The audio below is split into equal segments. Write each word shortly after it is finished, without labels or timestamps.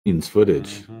scenes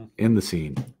footage in the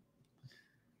scene.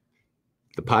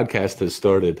 The podcast has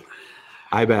started.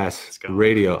 IBAS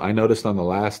radio. I noticed on the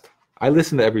last, I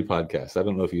listen to every podcast. I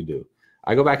don't know if you do.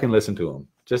 I go back and listen to them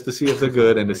just to see if they're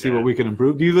good and to see what we can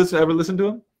improve. Do you ever listen to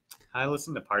them? I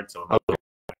listen to parts of them. Okay.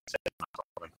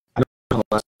 I know the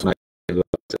last one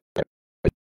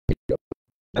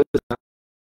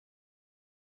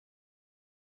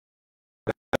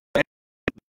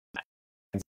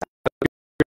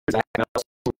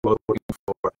both looking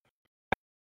for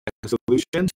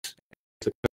solutions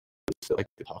to like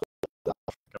to talk about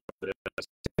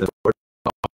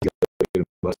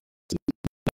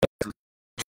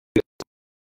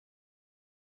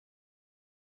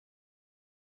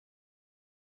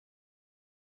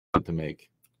to make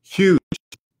huge.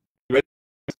 Are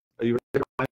you ready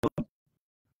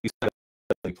to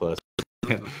Disney Plus?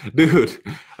 Dude,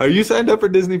 are you signed up for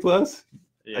Disney Plus?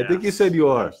 Yeah, I think you said you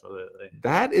are. Absolutely.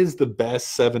 That is the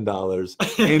best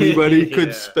 $7 anybody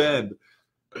could spend.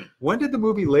 When did the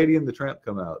movie Lady and the Tramp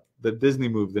come out? The Disney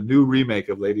movie, the new remake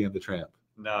of Lady and the Tramp.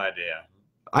 No idea.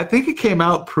 I think it came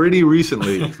out pretty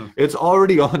recently. It's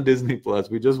already on Disney Plus.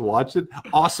 We just watched it.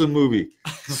 Awesome movie.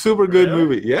 Super good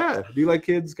movie. Yeah. Do you like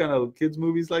kids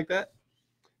movies like that?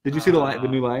 Did you see the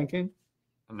new Lion King?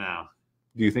 No.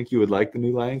 Do you think you would like the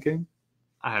new Lion King?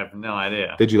 I have no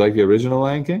idea. Did you like the original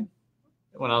Lion King?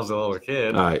 When I was a little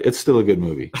kid. All right. It's still a good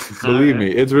movie. Believe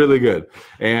me, it's really good.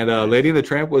 And Lady and the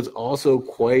Tramp was also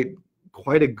quite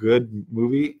a good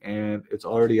movie, and it's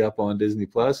already up on Disney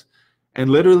Plus. And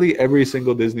literally every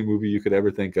single Disney movie you could ever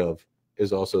think of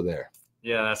is also there.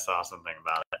 Yeah, that's the awesome thing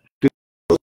about it.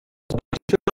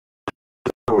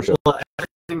 Well,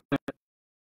 everything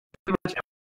pretty much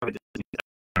every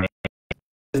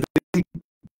Disney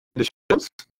the shows.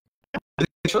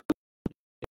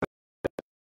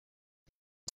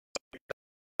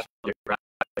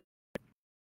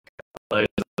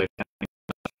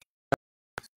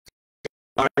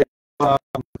 All right,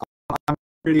 I'm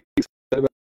pretty excited about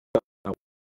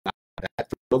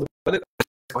it.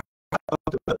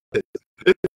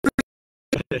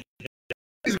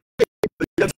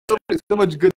 So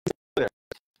much good stuff there.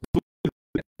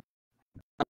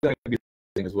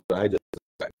 Is what I just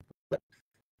expect.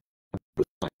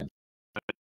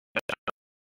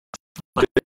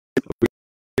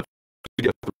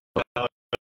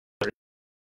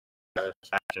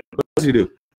 What else you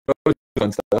do?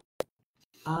 Fun stuff.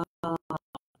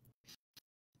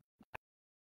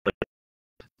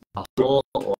 A whole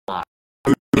lot.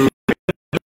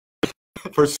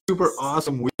 For super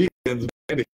awesome weekends,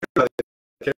 man,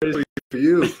 carries for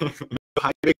you. No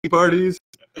high baking parties,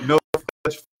 no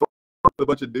with a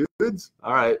bunch of dudes.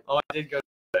 All right. Oh, I did go to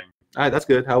the thing. All right, that's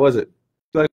good. How was it?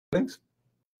 You like things?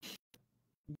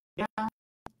 Yeah. I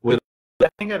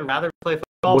think I'd rather play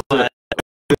football, but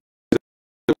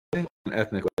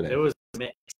ethnic wedding. It was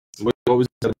mixed. What was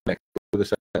the mix?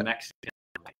 Mexican.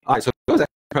 All right, so it was a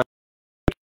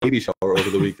baby shower over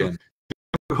the weekend. You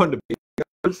were going to baby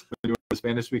showers when you were in the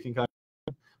Spanish-speaking country?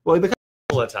 Well, the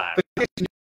all the time.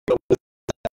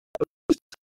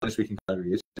 Spanish-speaking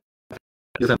country is.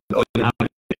 And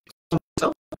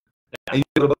you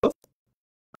go to both?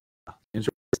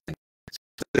 Interesting.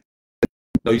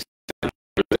 No, you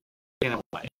in a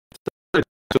way.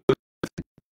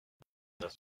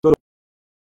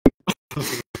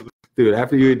 Dude,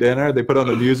 after you eat dinner, they put on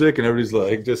the music and everybody's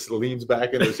like just leans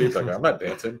back in their seats like, I'm not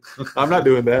dancing. I'm not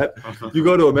doing that. You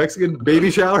go to a Mexican baby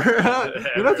shower,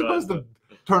 you're not supposed to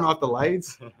turn off the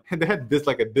lights. And they had this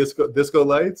like a disco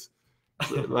lights.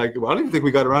 Like, well, I don't even think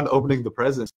we got around to opening the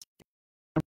presents.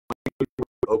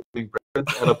 Opening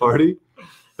presents at a party.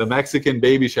 The Mexican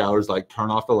baby showers, like, turn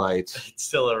off the lights. It's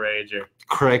still a rager.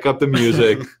 Crank up the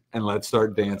music and let's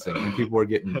start dancing. And people were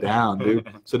getting down, dude.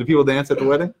 So did people dance at the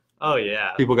wedding? Oh,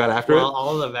 yeah. People got after it?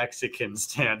 All the Mexicans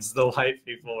danced. The white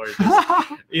people were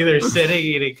just either sitting,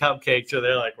 eating cupcakes, or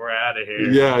they're like, we're out of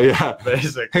here. Yeah.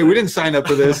 Basically. Hey, we didn't sign up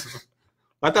for this.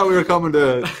 I thought we were coming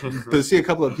to see a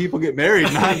couple of people get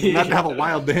married, not to have a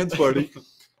wild dance party.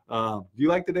 Do you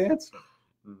like to dance?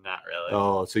 Not really.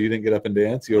 Oh, so you didn't get up and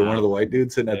dance? You were one of the white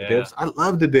dudes sitting at the tips? I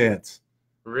love to dance.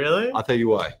 Really? I'll tell you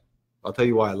why.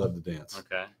 I love to dance.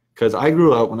 Okay. Because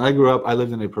when I grew up, I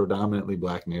lived in a predominantly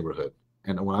black neighborhood.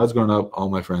 And when I was growing up, all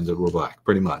my friends were black,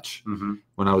 pretty much. Mm-hmm.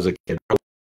 When I was a kid,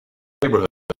 neighborhood.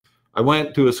 I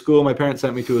went to a school. My parents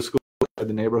sent me to a school in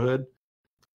the neighborhood.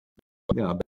 You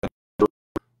know,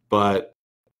 but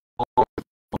all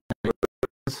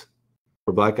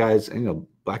for black guys, and, you know,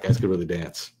 black guys could really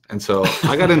dance. And so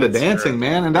I got into dancing,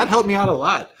 man, and that helped me out a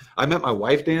lot. I met my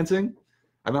wife dancing.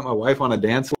 I met my wife on a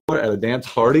dance floor at a dance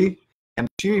party, and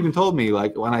she even told me,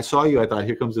 like, when I saw you, I thought,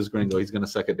 here comes this gringo. He's going to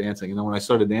suck at dancing. And then when I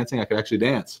started dancing, I could actually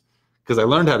dance because I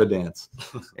learned how to dance.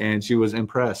 And she was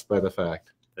impressed by the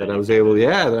fact that I was able,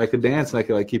 that I could dance and I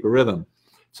could like keep a rhythm.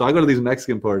 So I go to these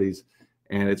Mexican parties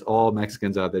and it's all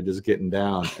Mexicans out there just getting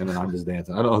down. And then I'm just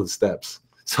dancing. I don't know the steps.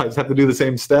 So I just have to do the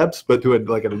same steps, but do it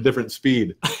like at a different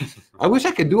speed. I wish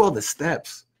I could do all the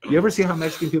steps. You ever see how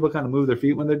Mexican people kind of move their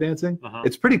feet when they're dancing?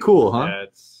 It's pretty cool, huh? Yeah,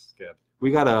 it's good.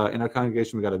 We got in our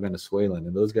congregation, we got a Venezuelan,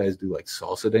 and those guys do like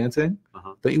salsa dancing.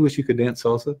 Don't you wish you could dance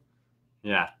salsa?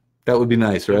 Yeah. That would be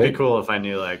nice, right? It'd be cool if I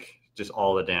knew like just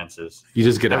all the dances. You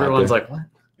just get everyone's out there. like, what?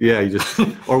 Yeah, you just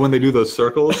or when they do those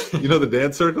circles, you know the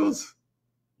dance circles?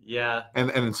 Yeah. And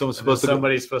then someone's supposed to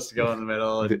go in the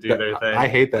middle and do their thing. I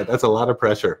hate that. That's a lot of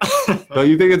pressure. Don't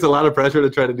you think it's a lot of pressure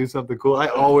to try to do something cool? I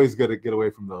always got to get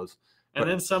away from those. And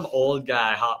then some old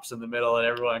guy hops in the middle and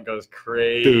everyone goes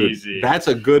crazy. Dude, that's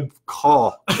a good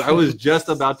call. I was just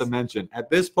about to mention, at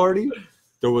this party,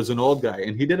 there was an old guy,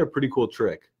 and he did a pretty cool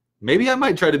trick. Maybe I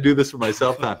might try to do this for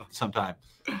myself sometime.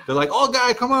 They're like, old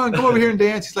guy, come over here and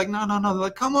dance. He's like, no. They're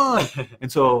like, come on.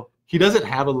 And so he doesn't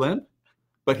have a limp,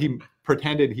 but he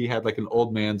pretended he had like an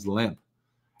old man's limp.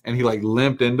 And he like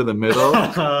limped into the middle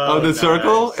of the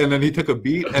circle, and then he took a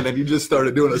beat, and then he just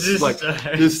started doing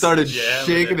just started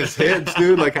shaking his hips,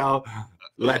 dude, like how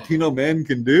Latino men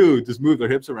can do, just move their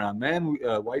hips around. Man,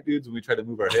 white dudes, when we try to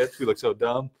move our hips, we look so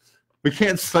dumb. We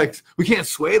can't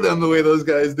sway them the way those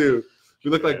guys do. We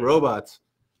look like robots.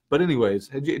 But anyways,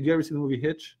 did you ever see the movie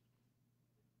Hitch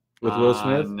with Will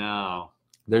Smith? No.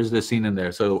 There's this scene in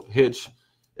there. So Hitch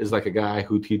is like a guy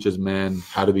who teaches men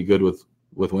how to be good with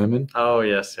women. Oh,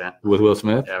 yes, yeah. With Will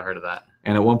Smith. Yeah, I've heard of that.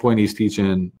 And at one point he's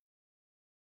teaching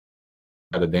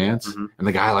how to dance, and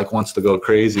the guy like wants to go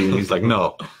crazy, and he's like,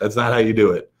 no, that's not how you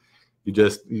do it. You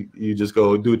just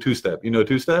go do a two-step. You know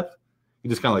two-step? You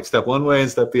just kind of like step one way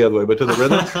and step the other way, but to the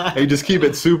rhythm, and you just keep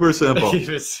it super simple. Keep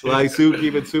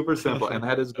it super simple, and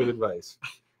that is good advice.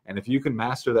 And if you can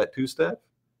master that two-step,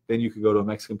 then you can go to a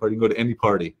Mexican party. You can go to any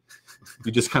party.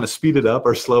 You just kind of speed it up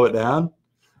or slow it down.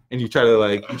 And you try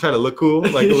to look cool,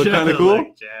 like look kind of cool.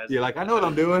 Like you're like, I know what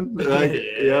I'm doing. Like,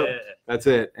 yep, that's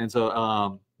it. And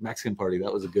so, Mexican party,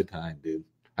 that was a good time, dude.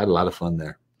 I had a lot of fun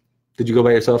there. Did you go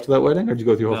by yourself to that wedding, or did you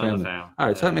go with your whole family? All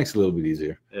right, so that makes it a little bit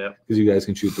easier. Yeah, because you guys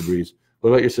can shoot the breeze. What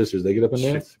about your sisters? They get up and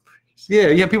dance? Yeah,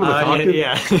 you have people to talk to.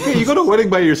 Yeah. You go to a wedding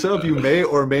by yourself, you may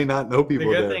or may not know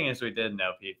people. The good thing is we did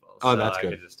know people. Oh, that's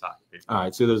good. I could just talk to people. All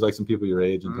right, so there's like some people your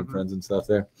age and some friends and stuff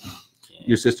there. Yeah.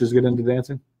 Your sisters get into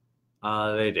dancing?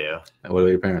 They do. And what about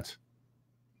your parents?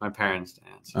 My parents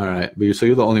dance. All right, but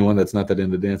you're the only one that's not that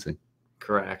into dancing.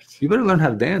 Correct. You better learn how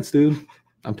to dance, dude.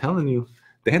 I'm telling you,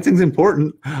 dancing's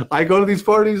important. I go to these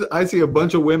parties, I see a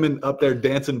bunch of women up there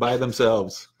dancing by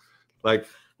themselves, like.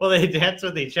 Well, they dance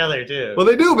with each other too. Well,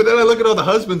 they do, but then I look at all the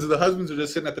husbands, and the husbands are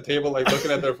just sitting at the table, like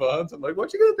looking at their phones. I'm like, why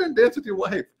don't you get up there and dance with your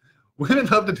wife? Women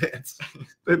love to dance.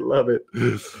 They love it,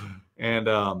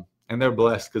 and they're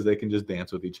blessed because they can just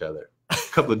dance with each other. A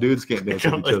couple of dudes can't dance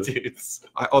with each other. Dudes.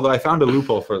 Although I found a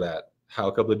loophole for that, how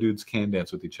a couple of dudes can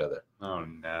dance with each other. Oh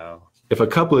no! If a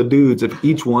couple of dudes, if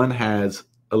each one has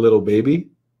a little baby,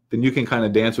 then you can kind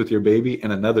of dance with your baby,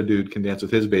 and another dude can dance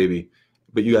with his baby.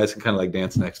 But you guys can kind of like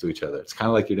dance next to each other. It's kind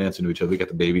of like you're dancing to each other. We got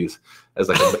the babies as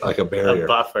like a barrier. A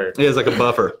buffer. Yeah, it's like a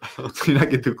buffer. So you're not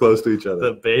get too close to each other.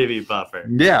 The baby buffer.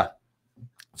 Yeah.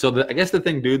 So I guess the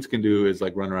thing dudes can do is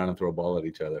like run around and throw a ball at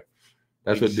each other.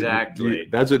 That's exactly.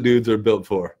 That's what dudes are built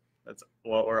for. That's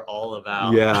what we're all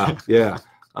about. Yeah, yeah.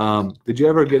 Did you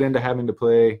ever get into having to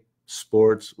play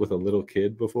sports with a little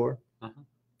kid before?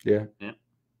 Yeah. Yeah.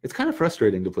 It's kind of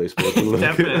frustrating to play sports with a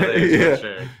little kid. Yeah.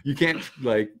 Sure.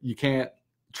 You can't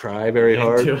try very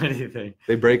hard. Do anything.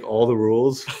 They break all the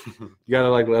rules. You gotta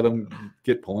like let them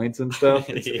get points and stuff.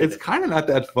 It's kind of not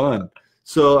that fun.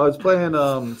 So I was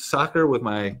playing soccer with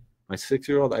my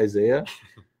 6-year-old Isaiah,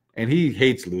 and he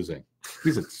hates losing.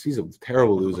 He's a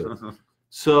terrible loser.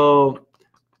 So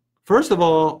first of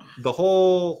all, the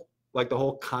whole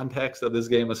context of this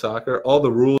game of soccer, all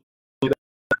the rules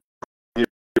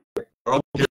are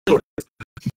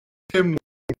him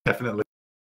definitely.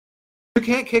 You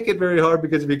can't kick it very hard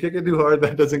because if you kick it too hard,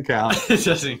 that doesn't count. It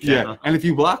doesn't count. Yeah, and if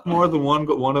you block more than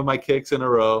one of my kicks in a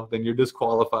row, then you're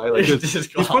disqualified. Like he's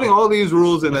putting all these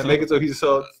rules in that make it so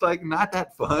it's like not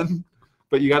that fun.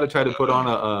 But you got to try to put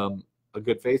on a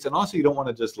good face, and also you don't want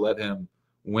to just let him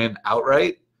win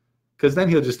outright, because then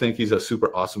he'll just think he's a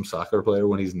super awesome soccer player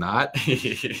when he's not.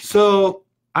 So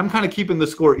I'm kind of keeping the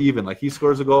score even. Like he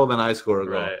scores a goal, then I score a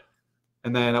goal. Right.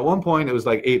 And then at one point it was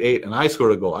like 8-8, and I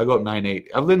scored a goal. I go up 9-8.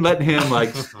 I've been letting him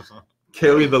like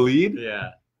carry the lead. Yeah.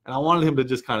 And I wanted him to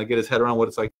just kind of get his head around what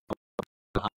it's like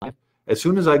behind. As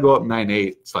soon as I go up 9-8,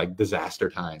 it's like disaster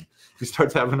time. He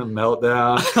starts having a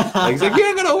meltdown. Like, he's like,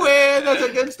 "You're gonna win. That's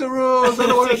against the rules. I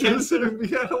don't want to do this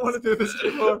anymore. I don't want to do this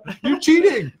anymore. You're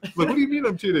cheating." I'm like, "What do you mean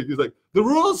I'm cheating?" He's like, "The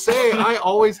rules say I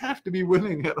always have to be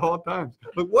winning at all times."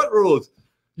 I'm like, "What rules?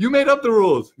 You made up the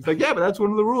rules." He's like, "Yeah, but that's one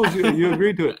of the rules. You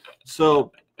agreed to it."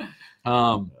 So,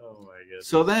 Oh my goodness.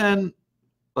 so then,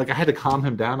 like, I had to calm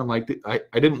him down. I'm like,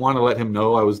 I didn't want to let him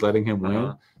know I was letting him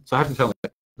win. So I have to tell him,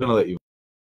 "I'm gonna let you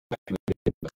win."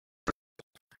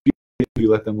 You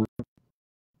let them win.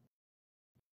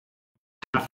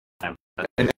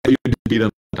 And you beat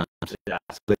them sometimes. Yeah.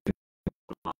 So they know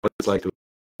what it's like to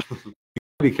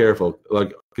be careful,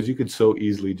 like, because you could so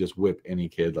easily just whip any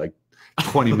kid like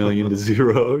 20 million to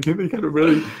 0. You gotta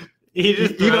really. He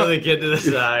just throw the kid to the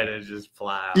side and just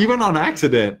plow. Even on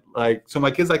accident, like, so my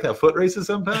kids like to have foot races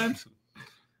sometimes.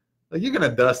 Like, you're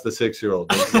gonna dust the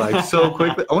 6-year-old like so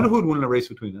quickly. I wonder who would win a race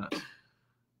between us.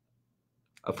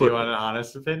 Do you want an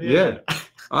honest opinion? Yeah,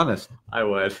 honest. I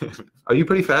would. Are you a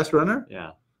pretty fast runner?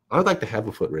 Yeah. I would like to have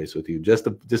a foot race with you, just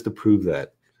to prove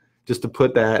that, just to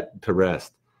put that to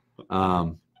rest.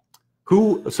 So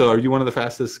are you one of the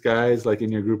fastest guys, like,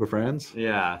 in your group of friends?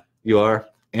 Yeah. You are?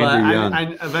 And But you're young.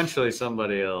 eventually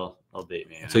somebody will beat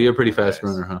me. So you're a pretty fast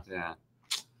runner, huh? Yeah.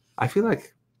 I feel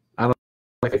like I don't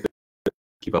like I could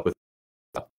keep up with.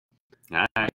 All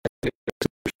right.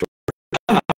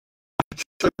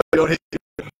 Don't hit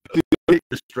your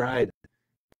stride.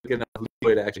 Get enough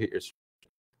leeway to actually hit your stride. I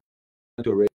went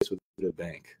to a race with the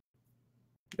bank.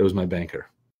 It was my banker.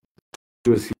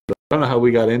 I don't know how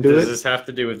we got into Does it. this have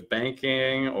to do with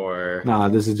banking or? Nah,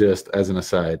 this is just as an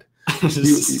aside.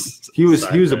 He was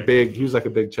like a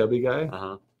big chubby guy,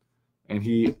 and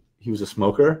he was a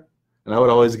smoker, and I would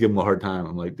always give him a hard time.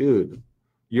 I'm like, "Dude,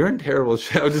 you're in terrible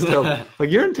shape." I would just tell him, like,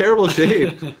 "You're in terrible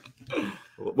shape."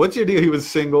 What's your deal? He was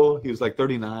single. He was like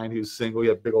 39. He was single. He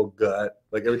had a big old gut.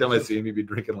 Like, every time I see him, he'd be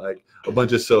drinking like a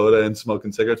bunch of soda and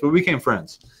smoking cigarettes. But we became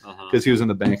friends because he was in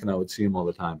the bank, and I would see him all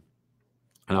the time.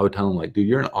 And I would tell him, like, "Dude,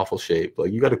 you're in awful shape.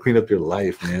 Like, you got to clean up your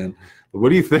life, man.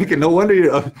 What are you thinking? No wonder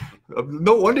you're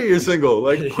single.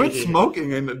 Like, quit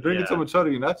smoking and drinking so much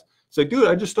soda. You're nuts." It's like, "Dude,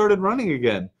 I just started running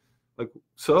again." Like,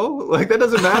 so? Like, that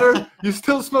doesn't matter. You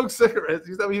still smoke cigarettes.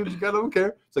 He's like, "You don't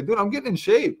care." It's like, "Dude, I'm getting in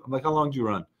shape." I'm like, "How long did you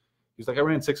run?" He's like, "I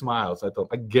ran 6 miles." I thought,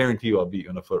 "I guarantee you I'll beat you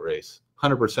in a foot race.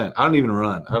 100%. I don't even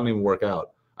run. I don't even work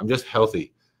out. I'm just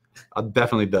healthy. I'll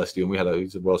definitely dust you." And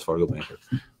he's a Wells Fargo banker.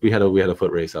 We had a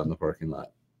foot race out in the parking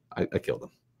lot. I killed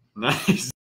him.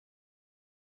 Nice.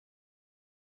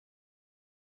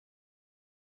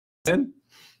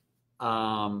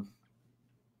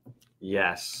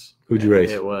 Yes. Who'd you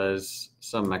race? It was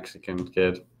some Mexican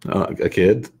kid. A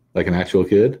kid? Like an actual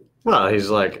kid? Well, he's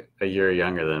like a year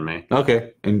younger than me.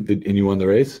 Okay. And you won the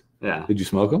race? Yeah. Did you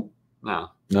smoke him?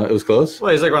 No. No, it was close?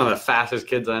 Well, he's like one of the fastest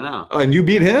kids I know. Oh, and you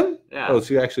beat him? Yeah. Oh,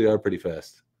 so you actually are pretty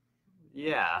fast.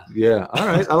 Yeah. Yeah. All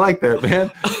right. I like that,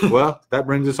 man. Well, that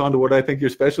brings us on to what I think your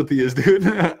specialty is, dude.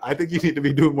 I think you need to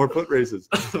be doing more foot races.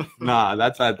 Nah,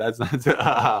 that's not. All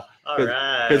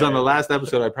right. Because on the last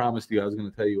episode, I promised you I was going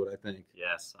to tell you what I think.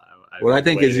 Yes. What I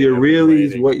think is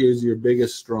what is your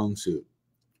biggest strong suit,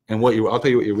 and I'll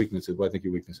tell you what your weakness is. What I think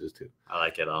your weakness is too. I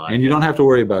like it. And you don't have to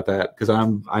worry about that because I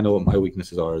know what my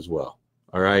weaknesses are as well.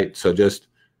 All right. So just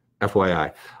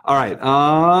FYI. All right.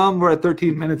 We're at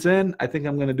 13 minutes in. I think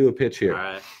I'm going to do a pitch here. All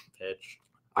right. Pitch.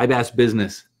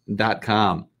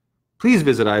 IBASbusiness.com. Please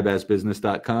visit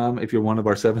IBASbusiness.com if you're one of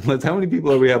our 7 lists. How many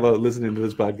people are we have listening to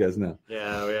this podcast now?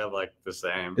 Yeah, we have like the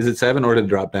same. Is it 7 or did it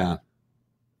drop down?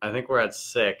 I think we're at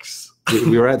 6.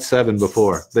 We were at 7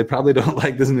 before. They probably don't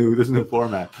like this new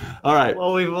format. All right.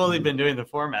 Well, we've only been doing the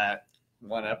format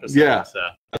one episode. Yeah. So.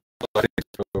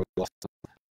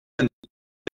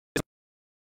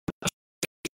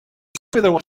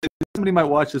 Somebody might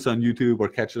watch this on YouTube or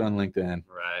catch it on LinkedIn.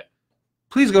 Right.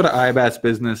 Please go to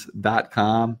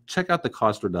IBASbusiness.com. Check out the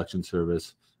cost reduction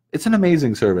service. It's an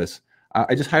amazing service.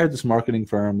 I just hired this marketing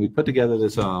firm. We put together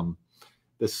this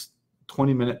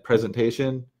 20-minute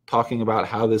presentation talking about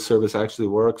how this service actually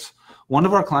works. One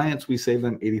of our clients, we saved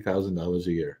them $80,000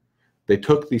 a year. They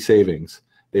took the savings,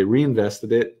 they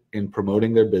reinvested it in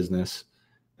promoting their business.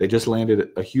 They just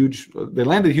landed a huge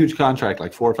contract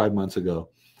like 4 or 5 months ago.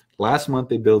 Last month,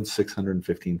 they billed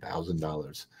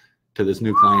 $615,000 to this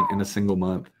new client in a single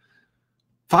month.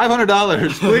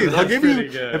 $500, please. I'll give you.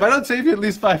 Good. If I don't save you at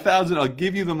least $5,000, I'll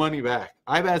give you the money back.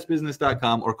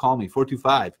 IBASbusiness.com or call me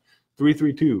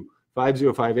 425-332-5058.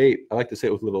 I like to say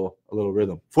it with a little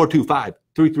rhythm.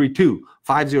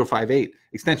 425-332-5058.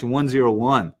 Extension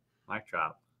 101. Mic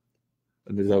drop.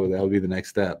 That would be the next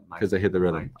step because I hit the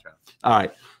rhythm. All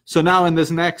right. So now in this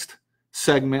next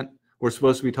segment, we're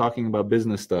supposed to be talking about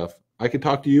business stuff. I could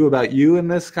talk to you about you in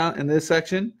this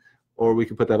section, or we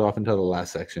could put that off until the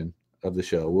last section of the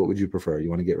show. What would you prefer? You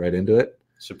want to get right into it?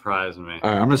 Surprise me. All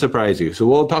right, I'm going to surprise you. So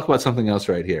we'll talk about something else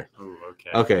right here. Ooh,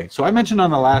 okay. Okay. So I mentioned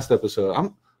on the last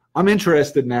episode, I'm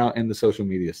interested now in the social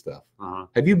media stuff.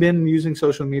 Have you been using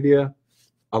social media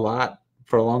a lot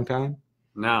for a long time?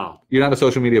 No. You're not a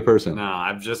social media person? No,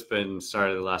 I've just been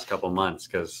started the last couple months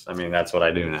because, I mean, that's what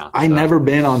I do now. I never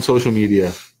been on social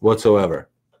media whatsoever.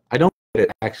 I don't get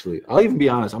it, actually. I'll even be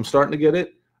honest. I'm starting to get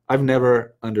it. I've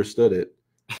never understood it.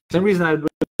 For some reason, I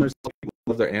understand people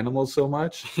love their animals so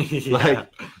much. Yeah. Like,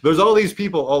 there's all these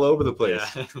people all over the place.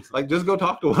 Yeah. Like, just go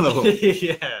talk to one of them.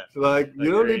 Yeah. Like,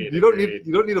 you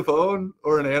don't need a phone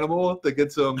or an animal to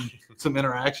get some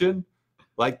interaction.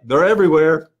 Like, they're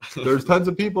everywhere. There's tons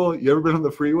of people. You ever been on the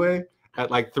freeway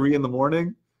at like 3 a.m.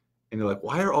 and you're like,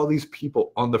 why are all these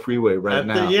people on the freeway right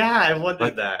now? Yeah, I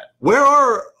wondered that. Where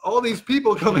are all these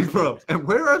people coming from? And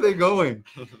where are they going?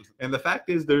 And the fact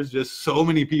is, there's just so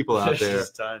many people out there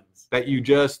that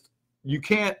you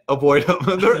can't avoid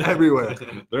them. They're everywhere.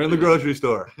 They're in the grocery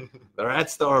store. They're at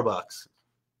Starbucks.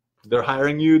 They're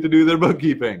hiring you to do their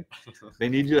bookkeeping. They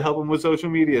need you to help them with social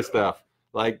media stuff.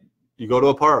 Like, you go to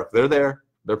a park, they're there.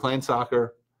 They're playing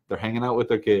soccer. They're hanging out with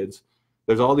their kids.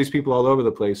 There's all these people all over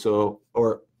the place. So,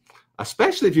 or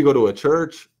especially if you go to a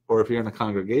church or if you're in a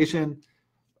congregation,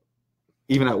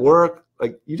 even at work,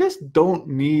 like, you just don't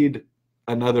need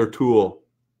another tool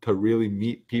to really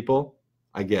meet people,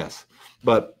 I guess.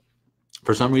 But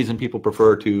for some reason, people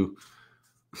prefer to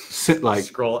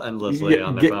scroll endlessly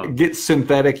on their phone. Get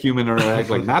synthetic human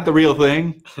interaction, like not the real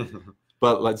thing.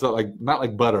 But it's not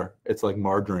like butter. It's like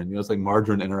margarine. You know, it's like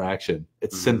margarine interaction.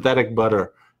 It's synthetic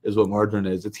butter is what margarine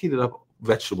is. It's heated up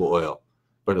vegetable oil,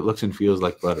 but it looks and feels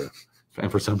like butter.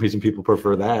 And for some reason, people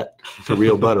prefer that to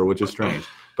real butter, which is strange.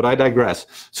 But I digress.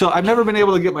 So I've never been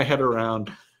able to get my head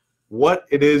around what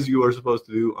it is you are supposed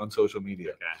to do on social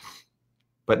media. Okay.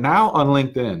 But now on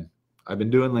LinkedIn, I've been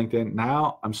doing LinkedIn.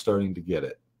 Now I'm starting to get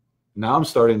it.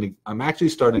 I'm actually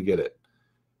starting to get it.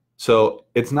 So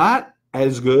it's not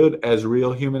as good as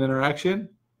real human interaction,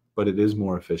 but it is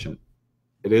more efficient.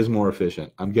 It is more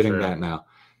efficient. I'm getting that now.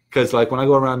 Because like when I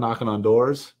go around knocking on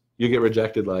doors, you get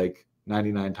rejected like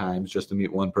 99 times just to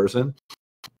meet one person.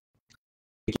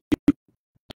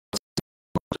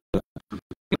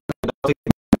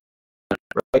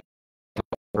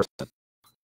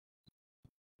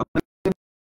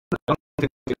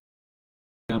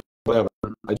 Whatever.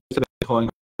 I just started calling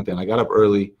LinkedIn. I got up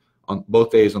early on both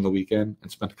days on the weekend and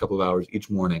spent a couple of hours each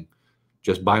morning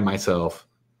just by myself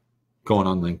going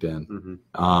on LinkedIn.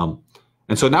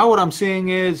 And so now what I'm seeing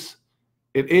is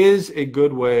it is a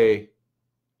good way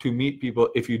to meet people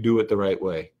if you do it the right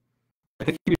way. I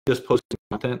think if you just post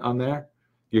content on there,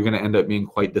 you're going to end up being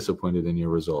quite disappointed in your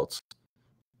results.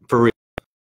 For real.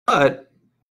 But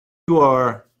you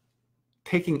are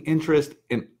taking interest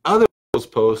in other people's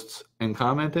posts and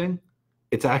commenting,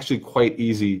 it's actually quite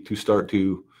easy to start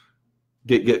to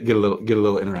get a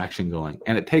little interaction going.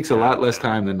 And it takes a lot less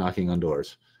time than knocking on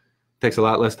doors. It takes a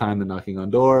lot less time than knocking on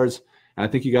doors. And I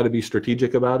think you got to be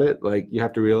strategic about it. Like, you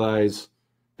have to realize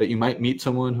that you might meet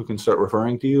someone who can start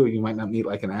referring to you. You might not meet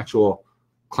like an actual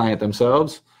client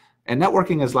themselves. And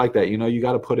networking is like that. You know, you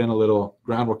got to put in a little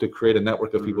groundwork to create a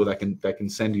network of people that can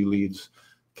send you leads,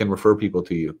 can refer people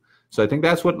to you. So I think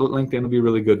that's what LinkedIn will be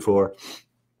really good for.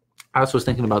 I also was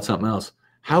thinking about something else.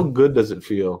 How good does it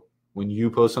feel when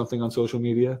you post something on social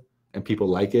media and people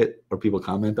like it or people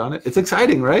comment on it? It's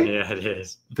exciting, right? Yeah, it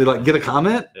is. To like get a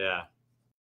comment? Yeah.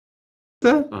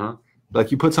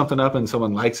 Like you put something up and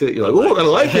someone likes it, you're like, oh, I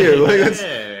like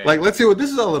it. Like, let's see what this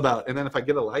is all about. And then if I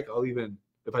get a like,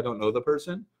 if I don't know the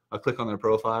person, I'll click on their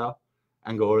profile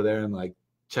and go over there and like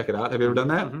check it out. Have you ever done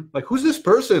that? Like, who's this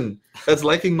person that's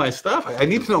liking my stuff? I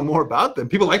need to know more about them.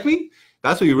 People like me?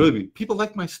 That's what you really be. People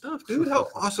like my stuff, dude. How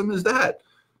awesome is that?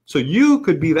 So you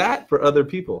could be that for other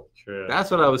people. True.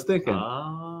 That's what I was thinking.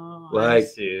 Oh, like, I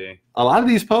see. A lot of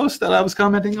these posts that I was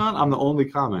commenting on, I'm the only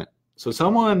comment. So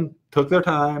someone took their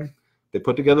time. They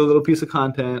put together a little piece of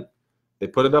content. They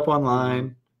put it up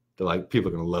online. They're like, people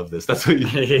are going to love this. That's what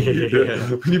you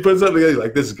do. When you put something together, you're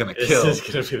like, this is going to kill. This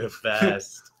is going to be the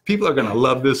best. People are going to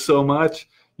love this so much.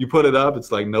 You put it up.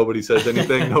 It's like nobody says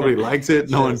anything. Nobody likes it.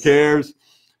 No one cares.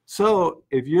 So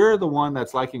if you're the one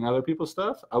that's liking other people's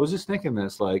stuff, I was just thinking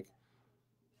this, like,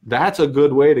 that's a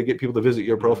good way to get people to visit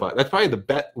your profile. That's probably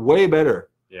way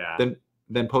better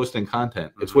than posting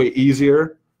content. It's way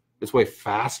easier. It's way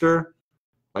faster.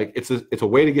 Like, it's a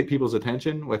way to get people's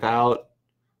attention without,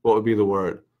 what would be the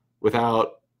word?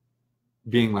 Without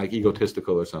being like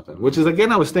egotistical or something. Which is,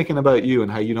 again, I was thinking about you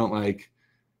and how you don't like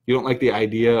You don't like the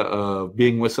idea of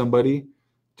being with somebody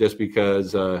just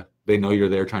because they know you're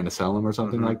there trying to sell them or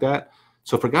something like that.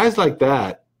 So for guys like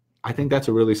that, I think that's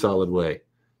a really solid way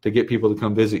to get people to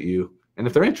come visit you. And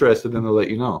if they're interested, then they'll let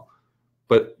you know.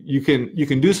 But you can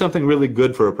do something really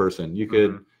good for a person. You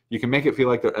can make it feel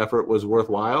like their effort was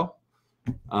worthwhile,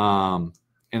 in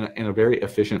a very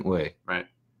efficient way. Right.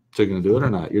 So you're gonna do it or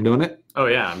not? You're doing it? Oh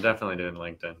yeah, I'm definitely doing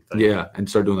LinkedIn. Yeah, and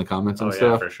start doing the comments and yeah,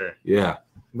 stuff. for sure. Yeah.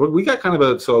 Well, we got kind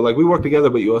of so like we work together,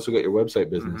 but you also got your website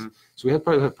business. So we have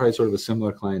probably sort of a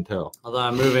similar clientele. Although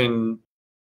I'm moving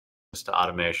just to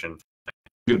automation.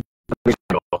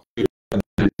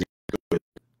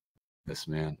 This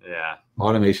man. Yeah.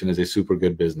 Automation is a super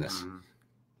good business.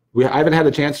 I haven't had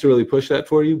a chance to really push that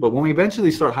for you, but when we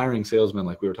eventually start hiring salesmen,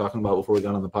 like we were talking about before we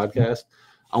got on the podcast,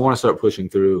 I want to start pushing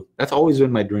through. That's always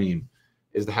been my dream,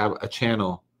 is to have a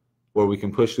channel where we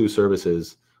can push through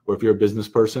services where if you're a business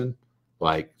person,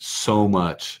 like so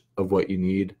much of what you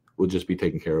need will just be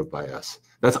taken care of by us.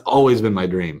 That's always been my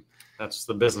dream. That's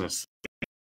the business.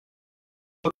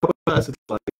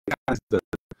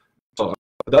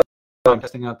 I'm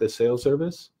testing out this sales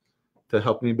service to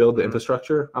help me build the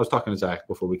infrastructure. I was talking to Zach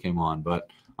before we came on, but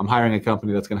I'm hiring a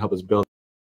company that's going to help us build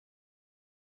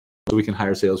so we can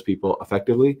hire salespeople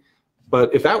effectively.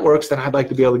 But if that works, then I'd like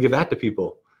to be able to give that to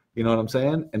people. You know what I'm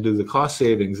saying? And do the cost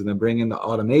savings and then bring in the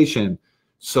automation.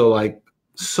 So like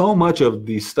so much of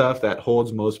the stuff that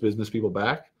holds most business people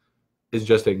back is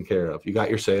just taken care of. You got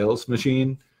your sales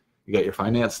machine, you got your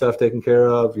finance stuff taken care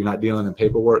of. You're not dealing in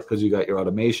paperwork because you got your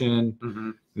automation.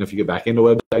 And if you get back into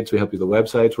websites, we help you with the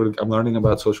websites. I'm learning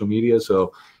about social media.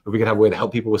 So if we could have a way to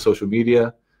help people with social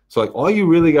media. So like all you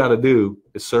really got to do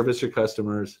is service your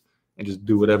customers and just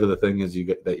do whatever the thing is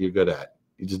that you're good at.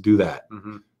 You just do that.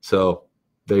 So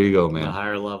there you go, man. The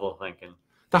higher level thinking.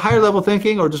 The higher level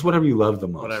thinking, or just whatever you love the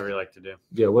most. Whatever you like to do.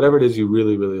 Yeah, whatever it is you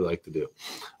really, really like to do.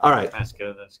 All right. That's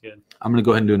good. That's good. I'm going to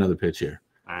go ahead and do another pitch here.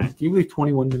 All right. Can you believe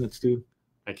 21 minutes, dude?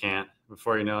 I can't.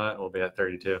 Before you know it, we'll be at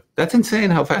 32. That's insane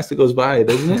how fast it goes by,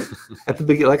 doesn't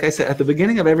it? Like I said, at the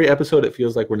beginning of every episode, it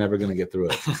feels like we're never going to get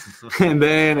through it. And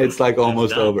then it's like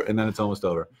almost over. And then it's almost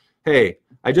over. Hey,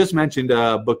 I just mentioned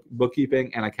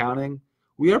bookkeeping and accounting.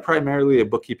 We are primarily a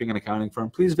bookkeeping and accounting firm.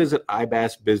 Please visit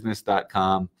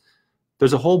ibasbusiness.com.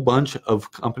 There's a whole bunch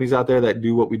of companies out there that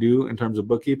do what we do in terms of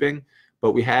bookkeeping,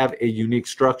 but we have a unique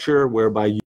structure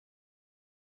whereby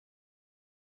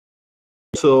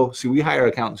we hire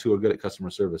accountants who are good at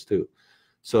customer service too.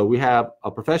 So we have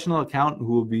a professional accountant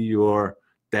who will be your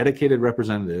dedicated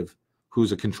representative,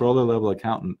 who's a controller level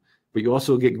accountant, but you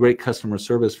also get great customer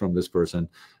service from this person.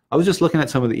 I was just looking at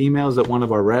some of the emails that one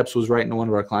of our reps was writing to one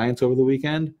of our clients over the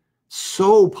weekend.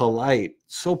 So polite,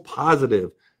 so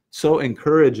positive, so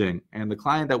encouraging. And the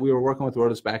client that we were working with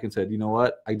wrote us back and said, you know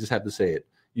what? I just have to say it.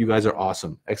 You guys are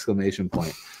awesome! Exclamation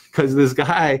point. Because this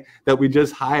guy that we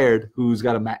just hired, who's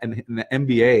got an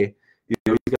MBA, you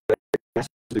know, he's got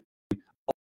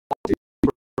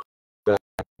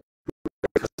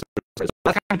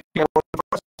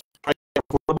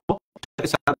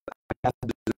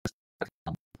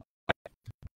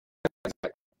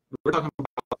we're talking about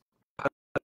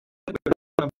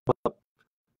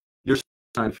you're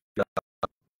trying to figure out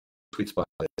sweet spot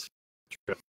is.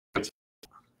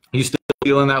 You still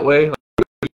feeling that way? Like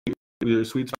your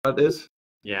sweet spot is?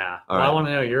 Yeah. All well, right. I want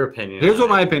to know your opinion. Here's what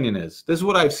my opinion is. This is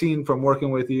what I've seen from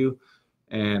working with you.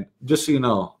 And just so you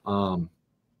know,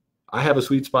 I have a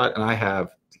sweet spot and I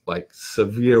have like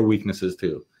severe weaknesses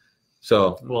too.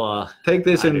 So take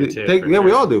this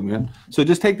we all do, man. So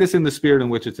just take this in the spirit in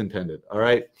which it's intended. All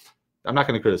right. I'm not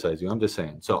going to criticize you. I'm just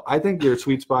saying. So I think your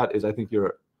sweet spot is, I think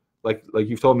you're like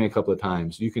you've told me a couple of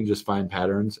times, you can just find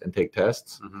patterns and take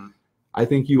tests. I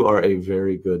think you are a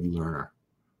very good learner.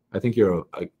 I think you're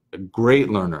a great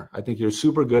learner. I think you're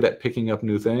super good at picking up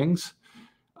new things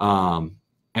and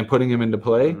putting them into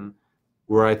play.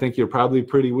 Where I think you're probably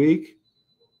pretty weak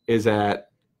is at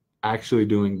actually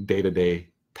doing day-to-day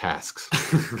tasks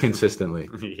consistently.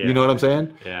 Yeah. You know what I'm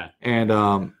saying? Yeah. And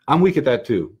I'm weak at that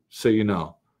too, so you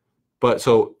know. But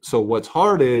so what's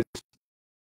hard is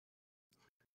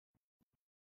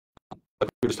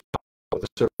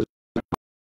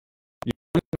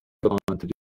on to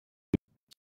do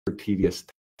tedious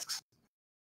tasks.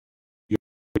 You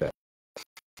do that.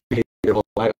 Your whole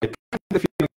life. If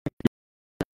you're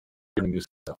learning new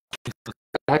stuff.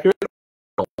 Accurate?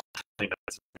 I think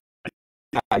that's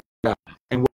yeah.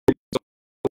 And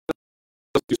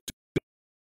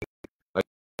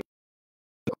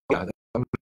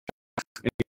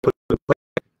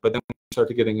but then when you start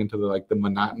to getting into the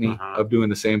monotony of doing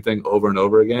the same thing over and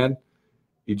over again,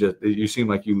 you seem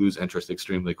like you lose interest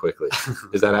extremely quickly.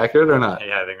 Is that accurate or not?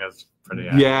 Yeah, I think that's pretty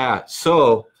accurate. Yeah.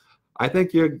 So I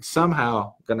think you're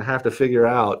somehow going to have to figure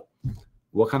out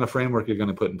what kind of framework you're going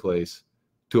to put in place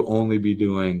to only be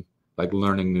doing like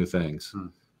learning new things.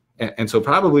 And so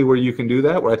probably where you can do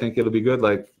that, where I think it'll be good,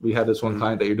 like we had this one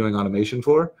client that you're doing automation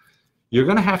for, you're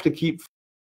going to have to keep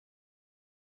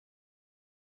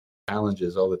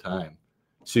challenges all the time.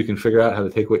 So you can figure out how to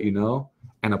take what you know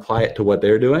and apply it to what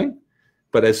they're doing.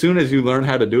 But as soon as you learn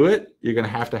how to do it, you're going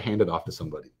to have to hand it off to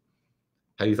somebody.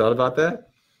 Have you thought about that?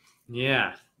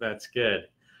 Yeah, that's good.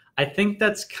 I think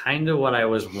that's kind of what I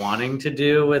was wanting to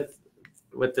do with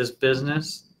this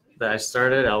business that I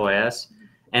started, LYS.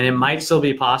 And it might still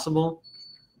be possible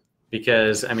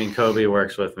because, I mean, Kobe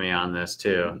works with me on this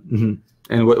too. Mm-hmm.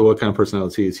 And what kind of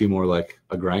personality is he? More like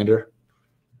a grinder?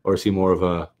 Or is he more of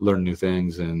a learn new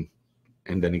things and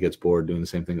then he gets bored doing the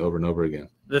same thing over and over again?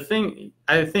 The thing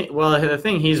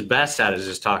he's best at is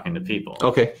just talking to people.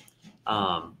 Okay.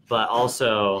 But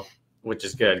also, which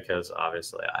is good because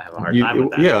obviously I have a hard time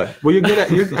with that. Yeah. Well, you're good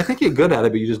at. I think you're good at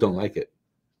it, but you just don't like it,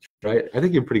 right? I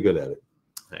think you're pretty good at it.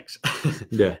 Thanks.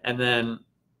 Yeah. And then,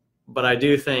 but I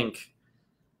do think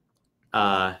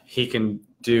he can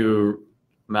do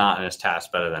monotonous tasks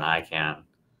better than I can.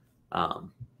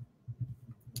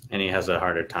 And he has a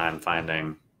harder time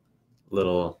finding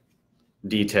little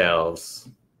details.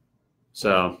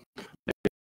 So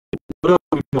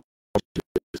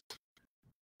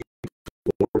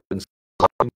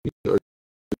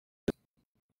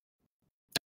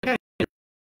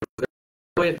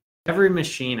every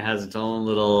machine has its own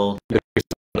little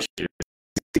issue.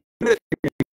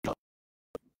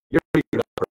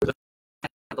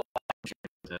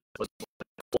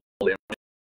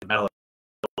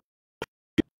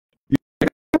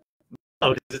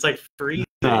 Oh, because it's like freezing.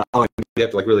 You have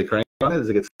to like really crank on it. Does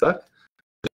it get stuck?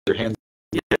 Your hands.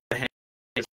 Yeah,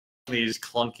 these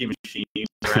clunky machines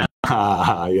around.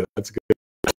 Yeah, that's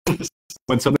good.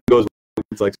 When something goes,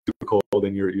 it's like super cold,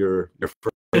 and you're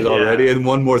frozen already, and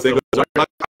one more thing goes.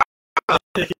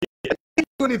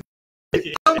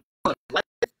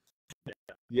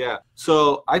 Yeah.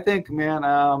 So I think, man,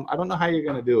 I don't know how you're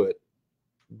gonna do it,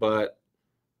 but.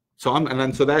 So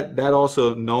that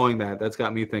also knowing that's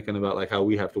got me thinking about like how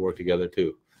we have to work together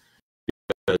too.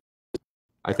 Because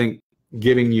I think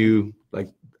giving you like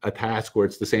a task where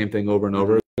it's the same thing over and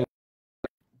over again.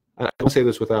 I don't say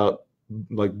this without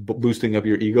like boosting up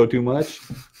your ego too much,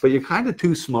 but you're kind of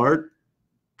too smart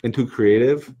and too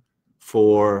creative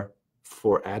for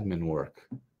admin work.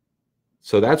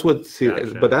 So that's what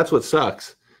gotcha. But that's what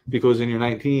sucks because when you're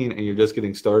 19 and you're just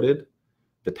getting started,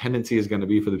 the tendency is going to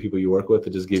be for the people you work with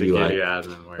to just give you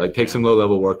like take some low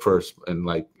level work first and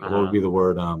like what would be the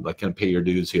word like kind of pay your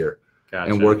dues here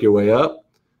and work your way up.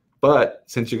 But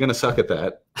since you're going to suck at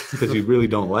that because you really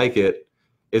don't like it,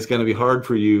 it's going to be hard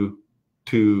for you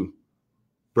to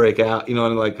break out, you know,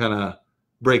 and like kind of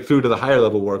break through to the higher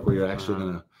level work where you're actually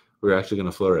going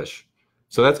to flourish.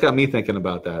 So that's got me thinking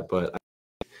about that. But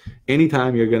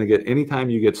anytime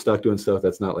you get stuck doing stuff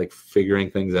that's not like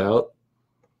figuring things out,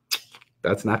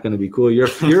 that's not going to be cool. You're a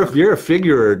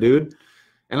figurer, dude.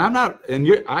 And I'm not,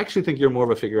 I actually think you're more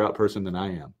of a figure out person than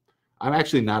I am. I'm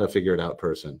actually not a figure it out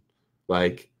person.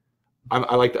 Like I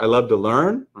love to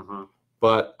learn,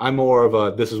 but I'm more of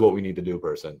a, this is what we need to do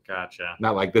person. Gotcha.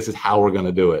 Not like, this is how we're going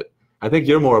to do it. I think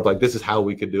you're more of like, this is how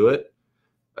we could do it.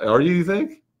 Are you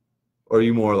think? Or are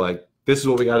you more like, this is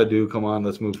what we got to do. Come on,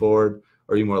 let's move forward.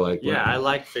 Or are you more like, yeah, I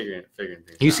like figuring things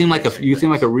out. You seem like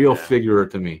a real figurer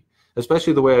to me.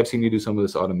 Especially the way I've seen you do some of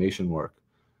this automation work.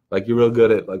 Like you're real good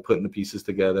at like putting the pieces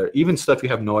together, even stuff you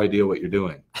have no idea what you're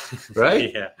doing, right?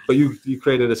 Yeah. But you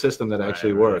created a system that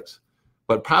actually works.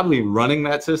 But probably running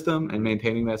that system and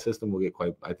maintaining that system will get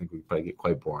probably get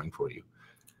quite boring for you.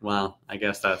 Well, I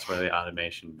guess that's where the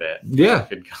automation bit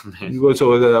could come in.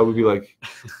 So that would be like,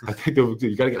 I think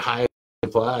you got to get high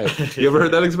supply. You ever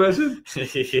heard that expression? Yeah.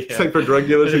 It's like for drug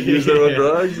dealers who use their own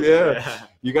drugs. Yeah.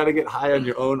 You got to get high on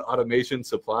your own automation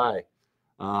supply.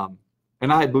 And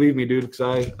believe me, dude,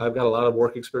 because I've got a lot of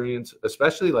work experience,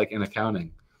 especially like in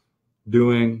accounting,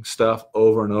 doing stuff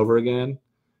over and over again.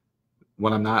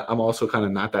 When I'm also kind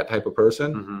of not that type of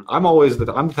person. I'm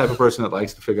the type of person that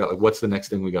likes to figure out like, what's the next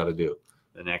thing we got to do?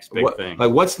 The next big thing.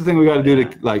 Like, what's the thing we got to do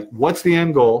to like, what's the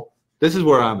end goal? This is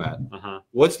where I'm at.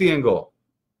 What's the end goal?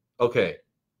 Okay,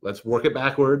 let's work it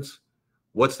backwards.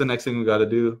 What's the next thing we got to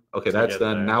do? Okay, that's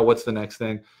done. There. Now what's the next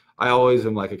thing? I always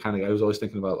am like I was always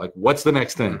thinking about like, what's the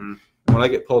next thing? And when I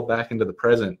get pulled back into the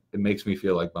present, it makes me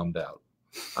feel like bummed out.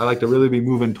 I like to really be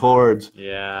moving towards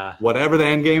whatever the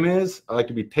end game is. I like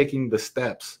to be taking the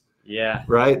steps Yeah.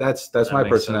 Right? That's That my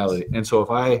makes personality. And so if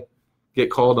I get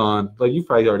called on, like you've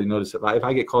probably already noticed, if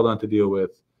I get called on to deal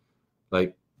with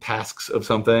like tasks of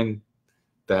something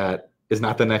that is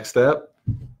not the next step,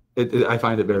 I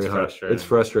find it very hard. It's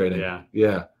frustrating. Yeah.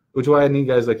 Yeah. Which is why I need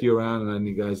guys like you around, and I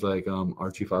need guys like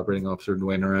our chief operating officer,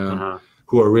 Dwayne, around,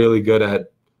 who are really good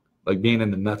at like being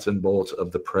in the nuts and bolts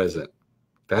of the present.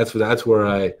 That's where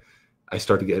I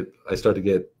start to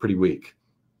get pretty weak.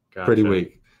 Gotcha. Pretty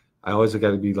weak. I always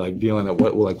got to be like dealing at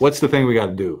what's the thing we got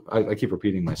to do. I keep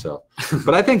repeating myself,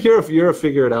 but I think you're a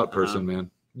figure it out person, man.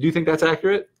 Do you think that's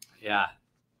accurate? Yeah,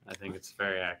 I think it's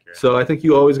very accurate. So I think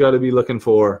you always got to be looking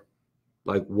for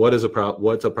like what's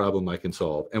a problem I can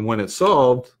solve, and when it's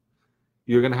solved,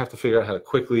 you're gonna have to figure out how to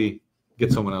quickly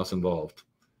get someone else involved,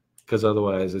 because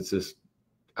otherwise it's just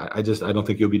I don't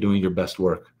think you'll be doing your best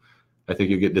work. I think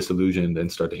you'll get disillusioned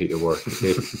and start to hate your work.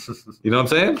 You know what I'm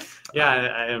saying?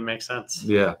 Yeah, it makes sense.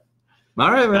 Yeah.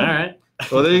 All right, man. All right.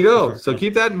 Well, there you go. So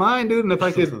keep that in mind, dude. And if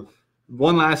I could,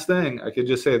 one last thing, I could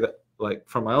just say that, like,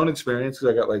 from my own experience,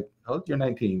 because I got like, oh, you're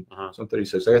 19, so I'm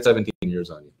 36. I got 17 years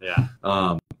on you.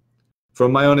 Yeah.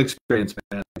 From my own experience,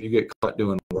 man, if you get caught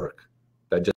doing work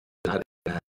that just not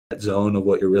in that zone of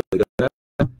what you're really good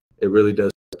at, it really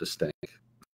does start to stink.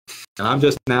 And I'm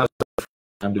just now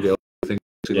time to be able to do things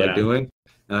you like doing,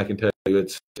 and I can tell you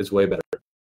it's way better.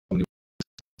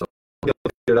 So figure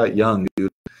it out young,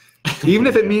 dude. Even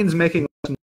if it means making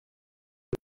less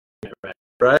money,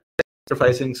 right?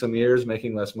 Sacrificing some years,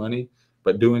 making less money,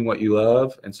 but doing what you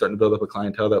love and starting to build up a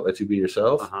clientele that lets you be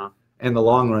yourself. In the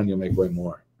long run, you'll make way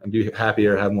more and be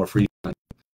happier, have more free time,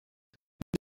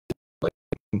 like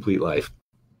complete life.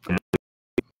 I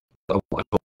hope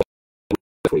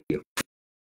for you.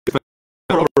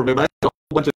 I had a whole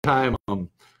bunch of time of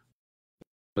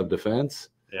defense.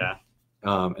 Yeah.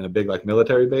 In a big like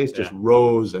military base, just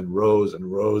rows and rows and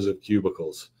rows of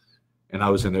cubicles, and I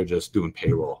was in there just doing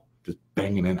payroll, just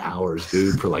banging in hours,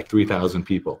 dude, for like 3,000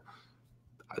 people.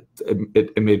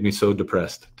 It made me so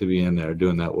depressed to be in there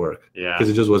doing that work. Yeah. Because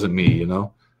it just wasn't me, you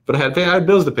know. But I had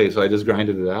bills to pay, so I just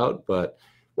grinded it out. But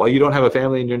while you don't have a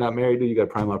family and you're not married, dude, you got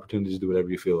prime opportunities to do whatever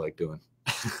you feel like doing.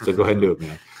 So go ahead and do it,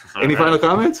 man. Any final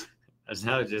comments?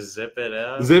 No, just zip it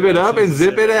up. Zip it up and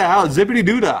zip it out. Zippity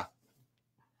doodah.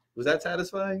 Was that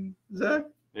satisfying, Zach?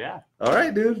 Yeah. All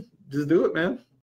right, dude. Just do it, man.